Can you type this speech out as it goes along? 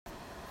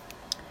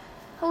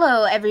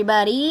Hello,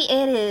 everybody.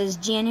 It is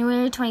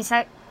January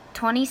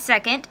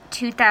 22nd,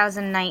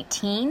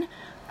 2019.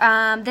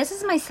 This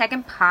is my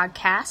second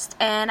podcast,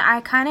 and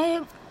I kind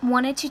of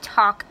wanted to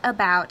talk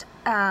about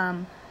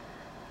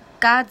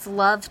God's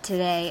love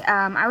today.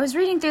 I was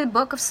reading through the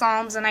book of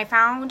Psalms, and I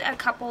found a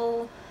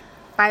couple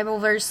Bible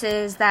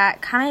verses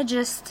that kind of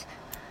just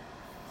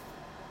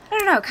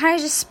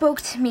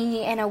spoke to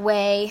me in a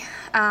way.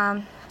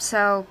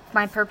 So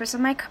my purpose of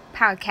my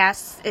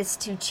podcast is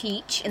to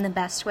teach in the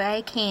best way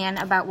I can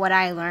about what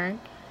I learn.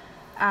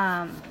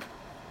 And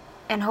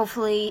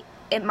hopefully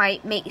it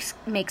might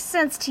make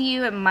sense to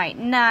you. It might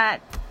not.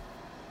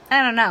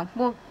 I don't know.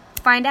 We'll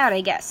find out,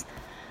 I guess.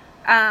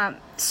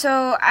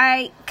 So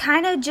I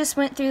kind of just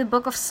went through the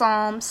book of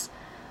Psalms.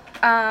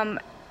 And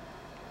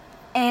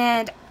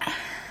I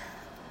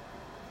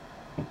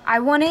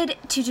wanted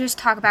to just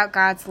talk about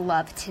God's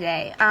love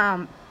today.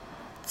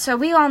 So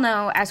we all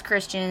know as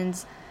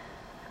Christians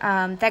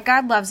that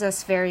God loves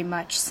us very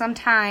much.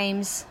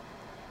 Sometimes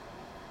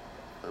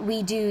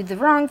we do the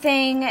wrong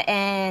thing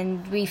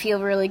and we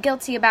feel really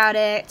guilty about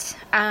it.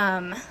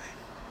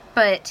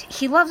 But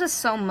He loves us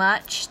so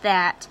much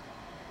that,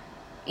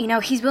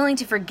 He's willing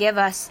to forgive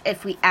us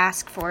if we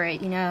ask for it.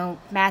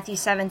 Matthew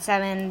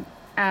 7:7,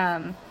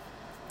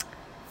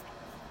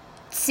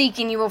 seek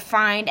and you will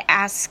find,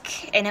 ask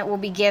and it will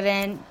be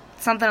given.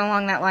 Something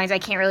along that lines. I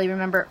can't really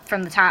remember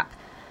from the top.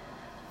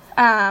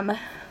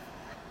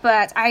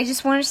 But I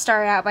just want to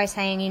start out by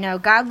saying,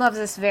 God loves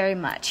us very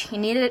much. He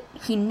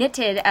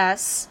knitted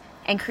us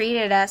and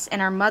created us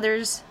in our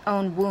mother's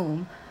own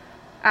womb.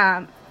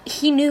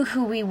 He knew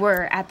who we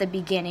were at the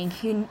beginning.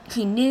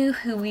 He knew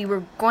who we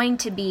were going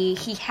to be.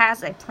 He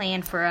has a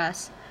plan for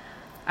us.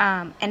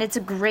 And it's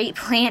a great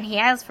plan He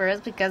has for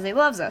us because He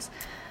loves us.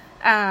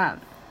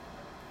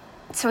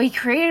 So He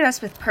created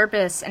us with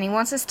purpose, and He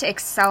wants us to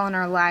excel in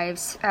our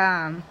lives.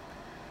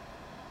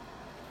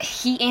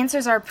 He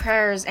answers our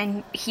prayers,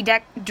 and He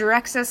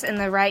directs us in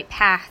the right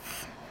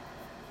path.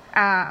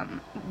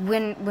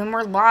 When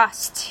we're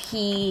lost,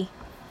 He's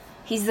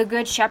the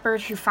good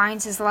shepherd who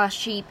finds His lost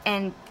sheep,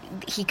 and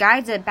He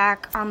guides it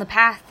back on the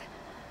path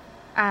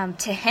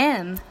to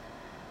Him.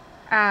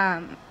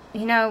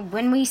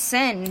 When we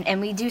sin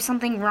and we do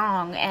something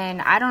wrong,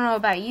 and I don't know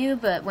about you,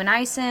 but when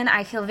I sin,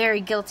 I feel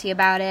very guilty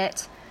about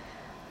it.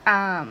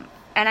 And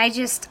I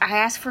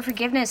ask for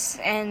forgiveness,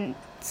 and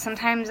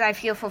sometimes I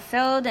feel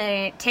fulfilled,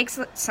 and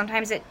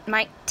sometimes it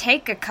might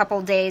take a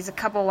couple days, a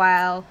couple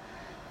while,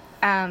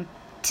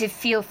 to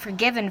feel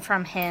forgiven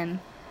from Him.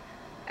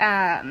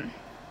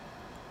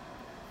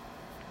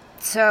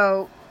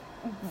 So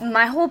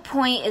my whole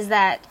point is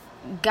that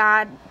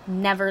God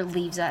never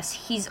leaves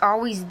us. He's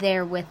always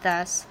there with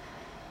us.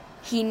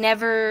 He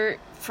never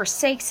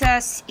forsakes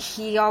us.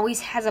 He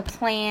always has a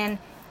plan.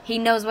 He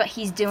knows what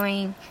He's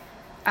doing.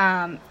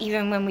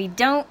 Even when we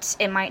don't,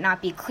 it might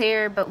not be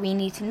clear, but we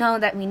need to know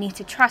that we need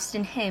to trust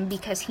in Him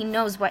because He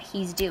knows what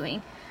He's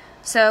doing.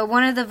 So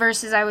one of the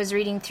verses I was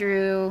reading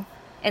through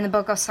in the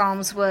book of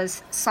Psalms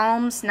was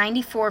Psalms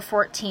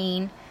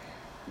 94:14,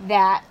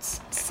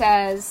 that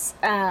says,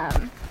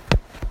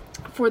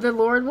 for the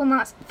Lord will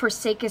not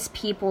forsake His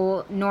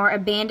people, nor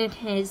abandon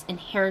His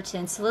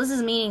inheritance. So this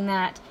is meaning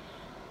that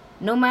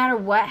no matter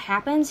what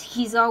happens,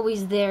 He's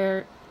always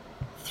there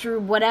through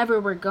whatever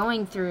we're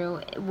going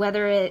through,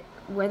 whether it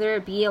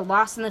be a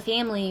loss in the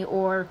family,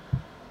 or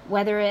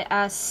whether it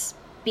us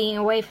being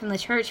away from the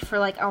church for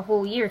like a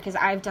whole year, because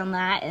I've done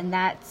that, and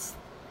that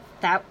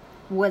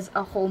was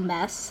a whole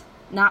mess.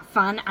 Not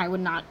fun. I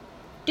would not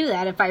do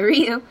that if I were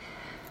you.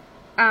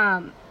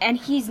 And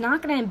He's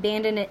not going to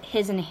abandon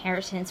His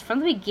inheritance. From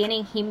the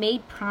beginning, He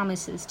made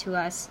promises to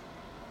us.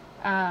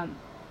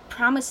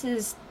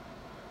 Promises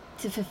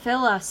to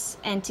fulfill us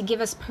and to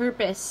give us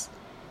purpose.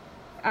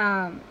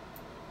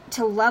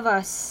 To love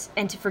us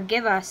and to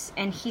forgive us,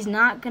 and He's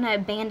not going to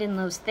abandon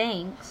those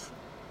things.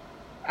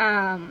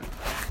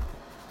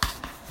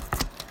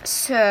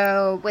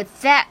 So,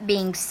 with that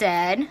being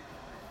said,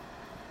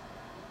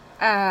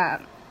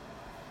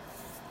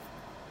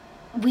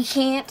 we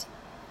can't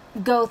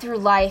go through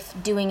life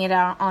doing it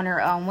on our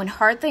own. When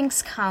hard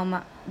things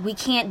come, we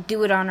can't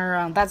do it on our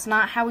own. That's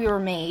not how we were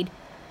made.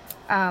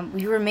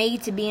 We were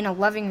made to be in a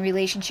loving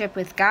relationship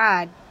with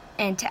God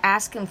and to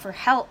ask Him for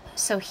help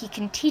so He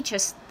can teach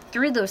us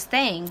through those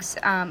things,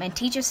 and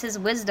teach us His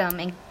wisdom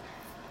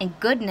and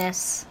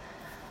goodness.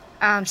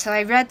 So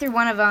I read through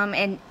one of them,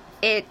 and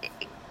it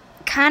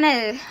kind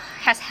of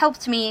has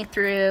helped me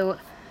through,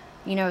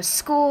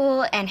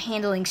 school and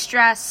handling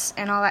stress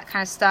and all that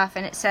kind of stuff.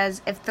 And it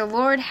says, if the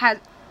Lord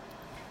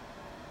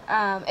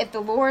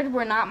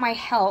were not my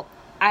help,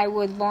 I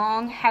would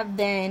long have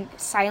been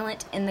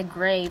silent in the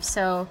grave.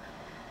 So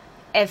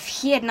if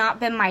He had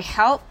not been my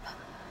help,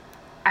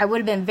 I would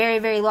have been very,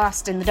 very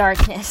lost in the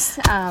darkness.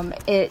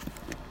 It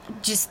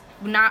just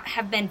would not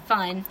have been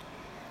fun.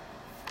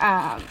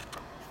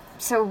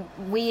 So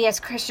we as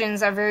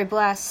Christians are very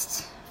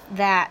blessed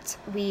that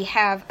we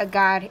have a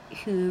God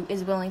who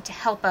is willing to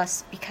help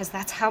us, because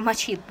that's how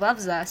much He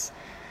loves us.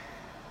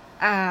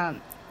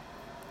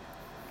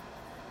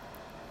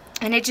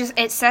 And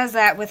it says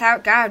that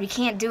without God, we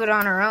can't do it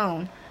on our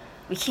own.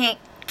 We can't,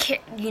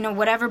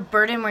 whatever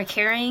burden we're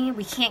carrying,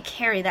 we can't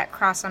carry that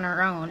cross on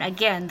our own.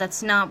 Again,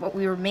 that's not what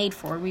we were made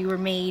for. We were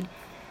made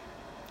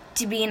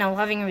to be in a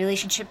loving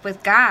relationship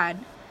with God.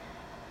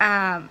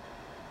 And,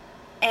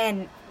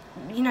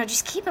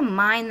 just keep in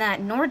mind that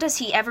nor does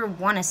he ever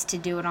want us to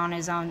do it on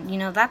his own.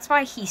 That's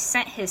why he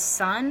sent his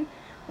son,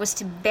 was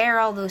to bear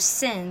all those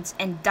sins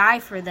and die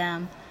for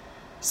them,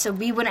 so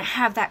we wouldn't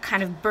have that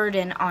kind of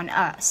burden on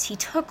us. He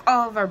took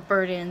all of our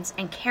burdens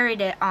and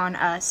carried it on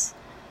us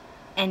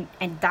and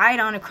died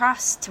on a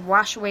cross to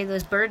wash away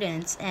those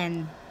burdens.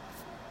 And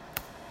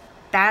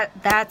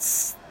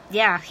that's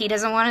he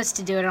doesn't want us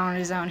to do it on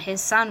his own.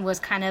 His son was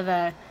kind of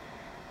a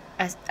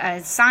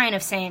sign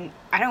of saying,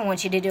 I don't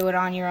want you to do it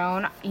on your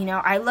own.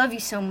 I love you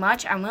so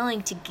much. I'm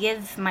willing to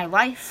give my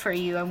life for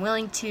you. I'm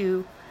willing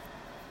to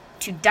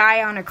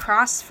die on a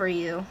cross for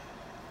you.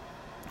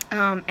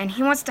 And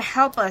he wants to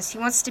help us. He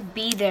wants to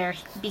be there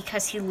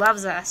because he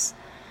loves us.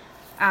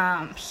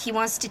 He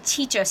wants to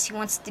teach us. He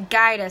wants to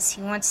guide us.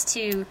 He wants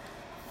to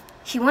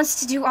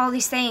do all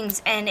these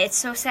things. And it's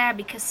so sad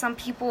because some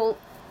people,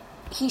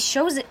 he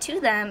shows it to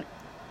them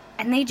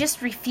and they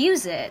just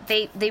refuse it.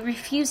 They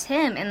refuse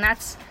him, and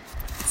that's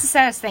the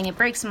saddest thing. It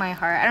breaks my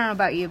heart. I don't know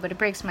about you, but it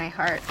breaks my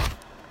heart.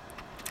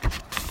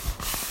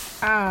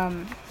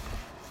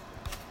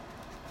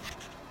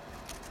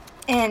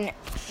 And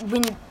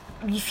when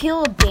you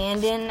feel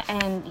abandoned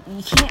and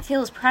you can't feel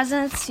his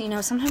presence,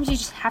 sometimes you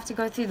just have to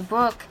go through the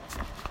book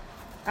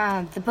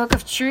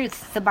of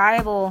truth, the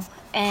Bible,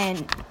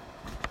 and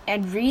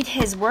read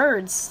his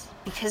words,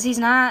 because he's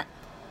not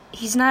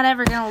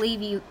ever going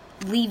to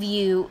leave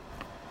you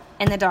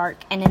in the dark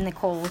and in the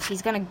cold.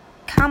 He's going to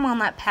come on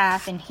that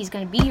path, and he's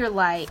going to be your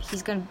light.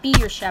 He's going to be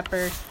your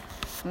shepherd.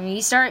 When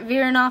you start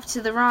veering off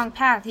to the wrong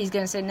path, he's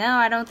going to say, no,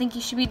 I don't think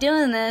you should be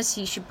doing this.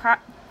 You should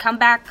come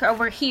back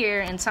over here.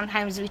 And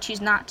sometimes we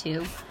choose not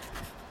to.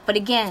 But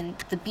again,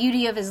 the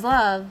beauty of his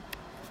love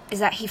is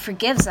that he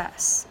forgives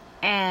us,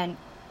 and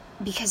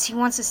because he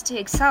wants us to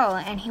excel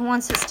and he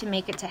wants us to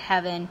make it to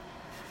heaven.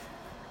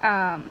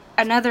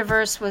 Another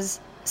verse was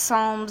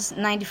Psalms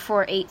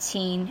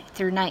 94:18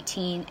 through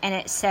 19, and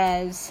it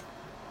says,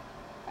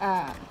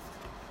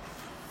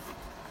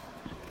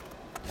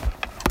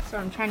 so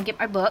I'm trying to get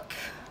my book.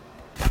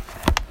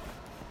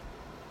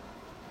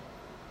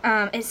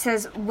 It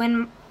says,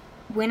 when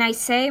I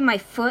say my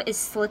foot is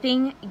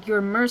slipping,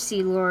 your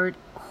mercy, Lord,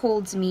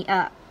 holds me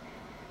up.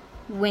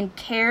 When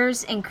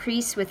cares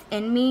increase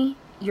within me,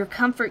 your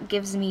comfort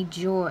gives me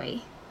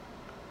joy.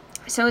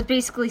 So it's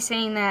basically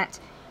saying that,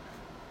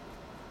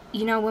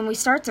 when we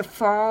start to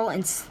fall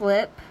and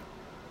slip,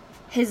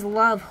 his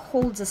love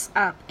holds us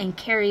up and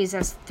carries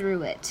us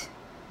through it.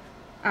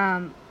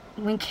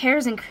 When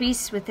cares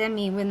increase within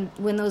me,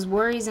 when those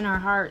worries in our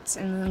hearts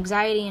and the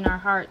anxiety in our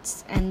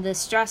hearts and the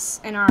stress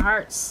in our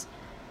hearts,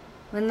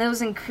 when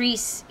those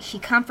increase, he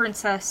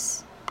comforts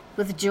us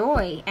with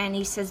joy, and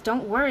he says,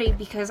 don't worry,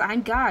 because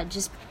I'm God.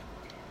 Just,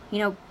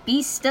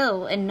 be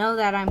still and know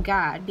that I'm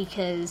God,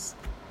 because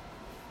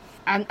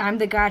I'm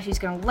the God who's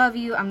going to love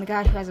you. I'm the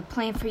God who has a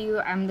plan for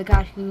you. I'm the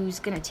God who's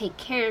going to take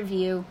care of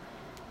you.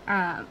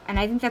 And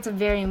I think that's a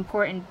very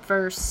important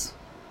verse,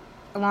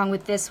 along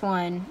with this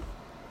one,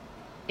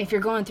 if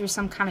you're going through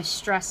some kind of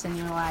stress in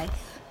your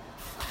life.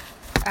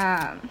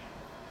 And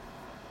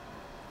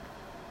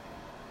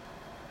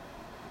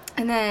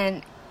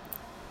then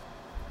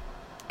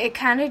it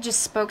kind of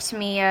just spoke to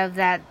me of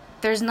that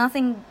there's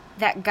nothing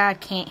that God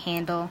can't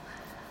handle.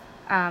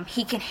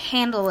 He can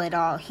handle it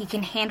all. He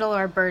can handle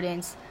our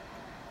burdens.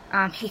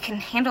 He can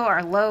handle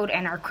our load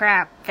and our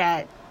crap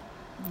that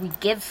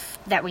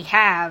we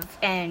have.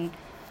 And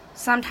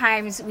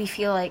sometimes we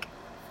feel like,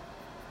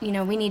 we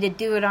need to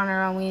do it on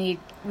our own.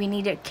 We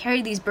need to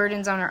carry these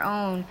burdens on our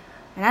own.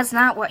 And that's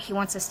not what he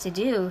wants us to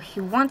do. He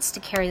wants to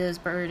carry those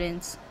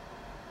burdens.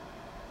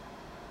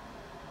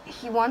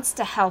 He wants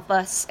to help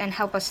us and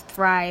help us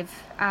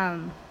thrive.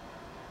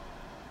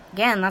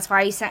 Again, that's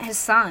why he sent his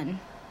son.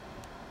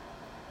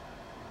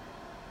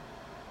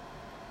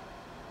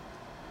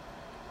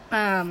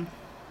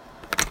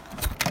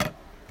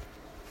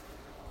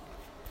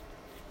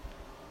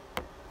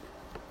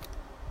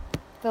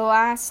 The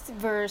last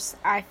verse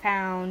I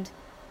found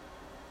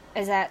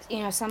is that,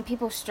 some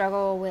people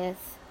struggle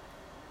with,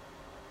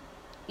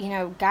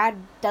 God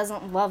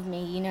doesn't love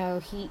me,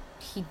 he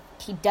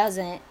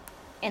doesn't,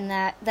 and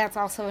that's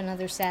also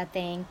another sad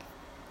thing.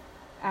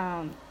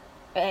 And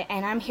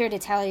I'm here to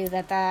tell you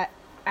that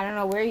I don't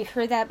know where you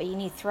heard that, but you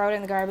need to throw it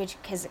in the garbage,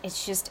 because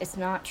it's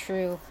not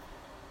true.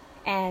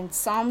 And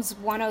Psalms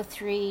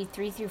 103,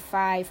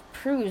 3-5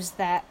 proves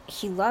that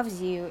he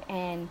loves you,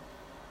 and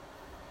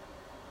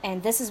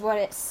this is what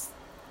it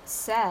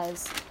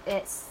says.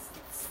 It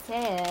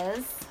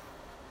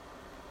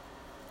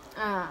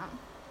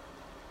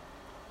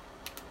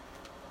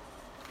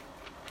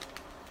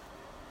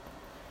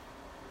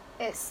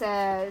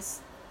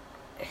says,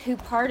 who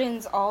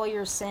pardons all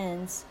your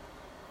sins,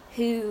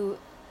 who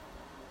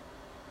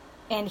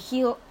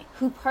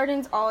who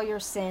pardons all your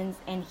sins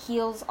and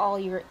heals all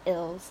your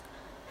ills,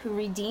 who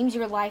redeems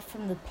your life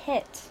from the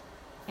pit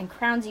and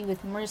crowns you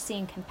with mercy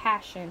and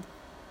compassion,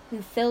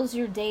 who fills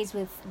your days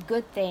with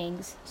good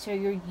things, so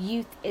your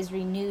youth is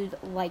renewed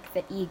like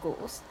the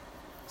eagles.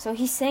 So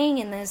he's saying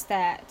in this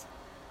that,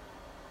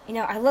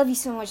 I love you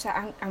so much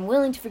that I'm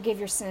willing to forgive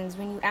your sins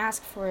when you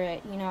ask for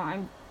it.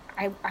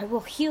 I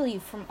will heal you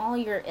from all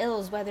your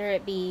ills, whether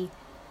it be,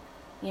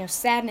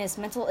 sadness,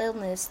 mental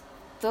illness,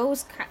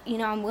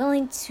 I'm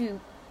willing to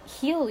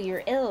heal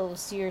your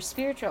ills, your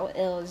spiritual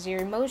ills,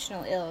 your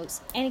emotional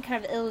ills, any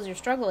kind of ills you're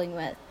struggling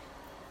with.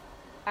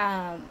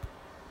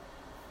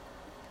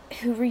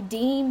 Who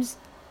redeems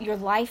your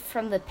life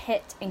from the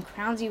pit and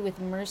crowns you with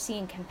mercy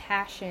and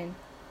compassion.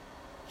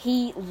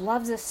 He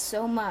loves us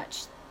so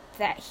much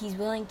that he's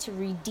willing to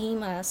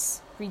redeem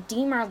us,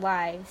 redeem our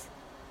lives,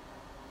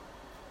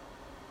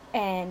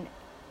 and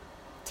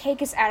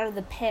take us out of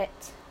the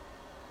pit,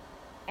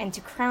 and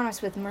to crown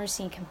us with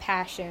mercy and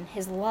compassion,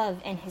 his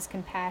love and his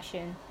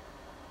compassion,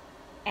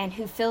 and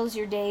who fills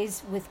your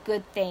days with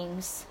good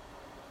things,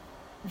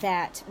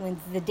 that when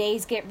the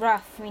days get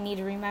rough, we need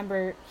to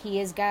remember he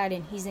is God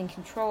and he's in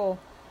control,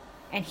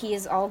 and he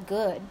is all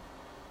good.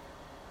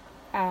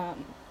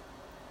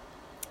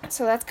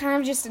 So that's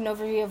kind of just an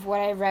overview of what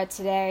I read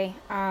today.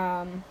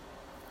 I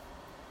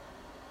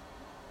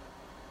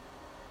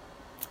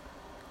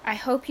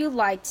hope you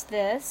liked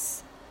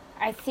this.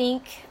 I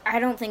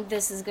don't think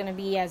this is going to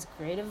be as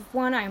great of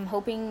one. I'm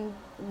hoping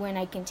when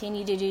I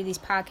continue to do these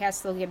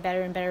podcasts, they'll get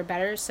better and better and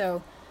better.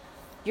 So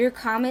your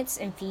comments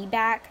and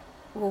feedback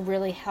will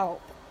really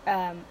help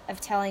of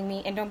telling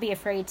me, and don't be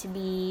afraid to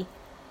be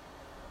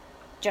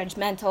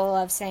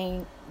judgmental of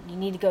saying you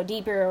need to go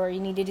deeper or you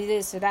need to do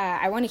this or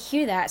that. I want to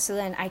hear that so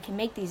then I can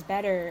make these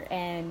better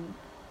and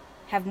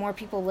have more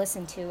people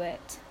listen to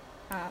it.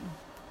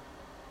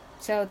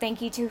 So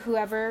thank you to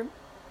whoever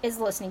is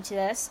listening to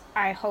this.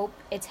 I hope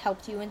it's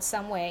helped you in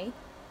some way.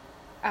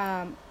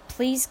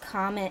 Please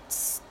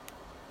comment.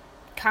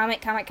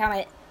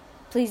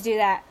 Please do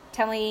that.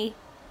 Tell me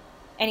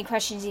any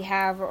questions you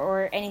have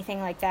or anything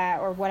like that,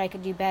 or what I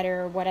could do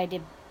better, or what I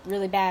did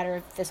really bad, or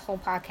if this whole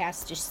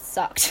podcast just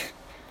sucked.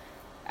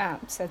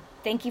 So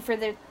thank you for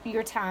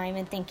your time,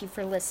 and thank you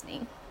for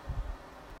listening.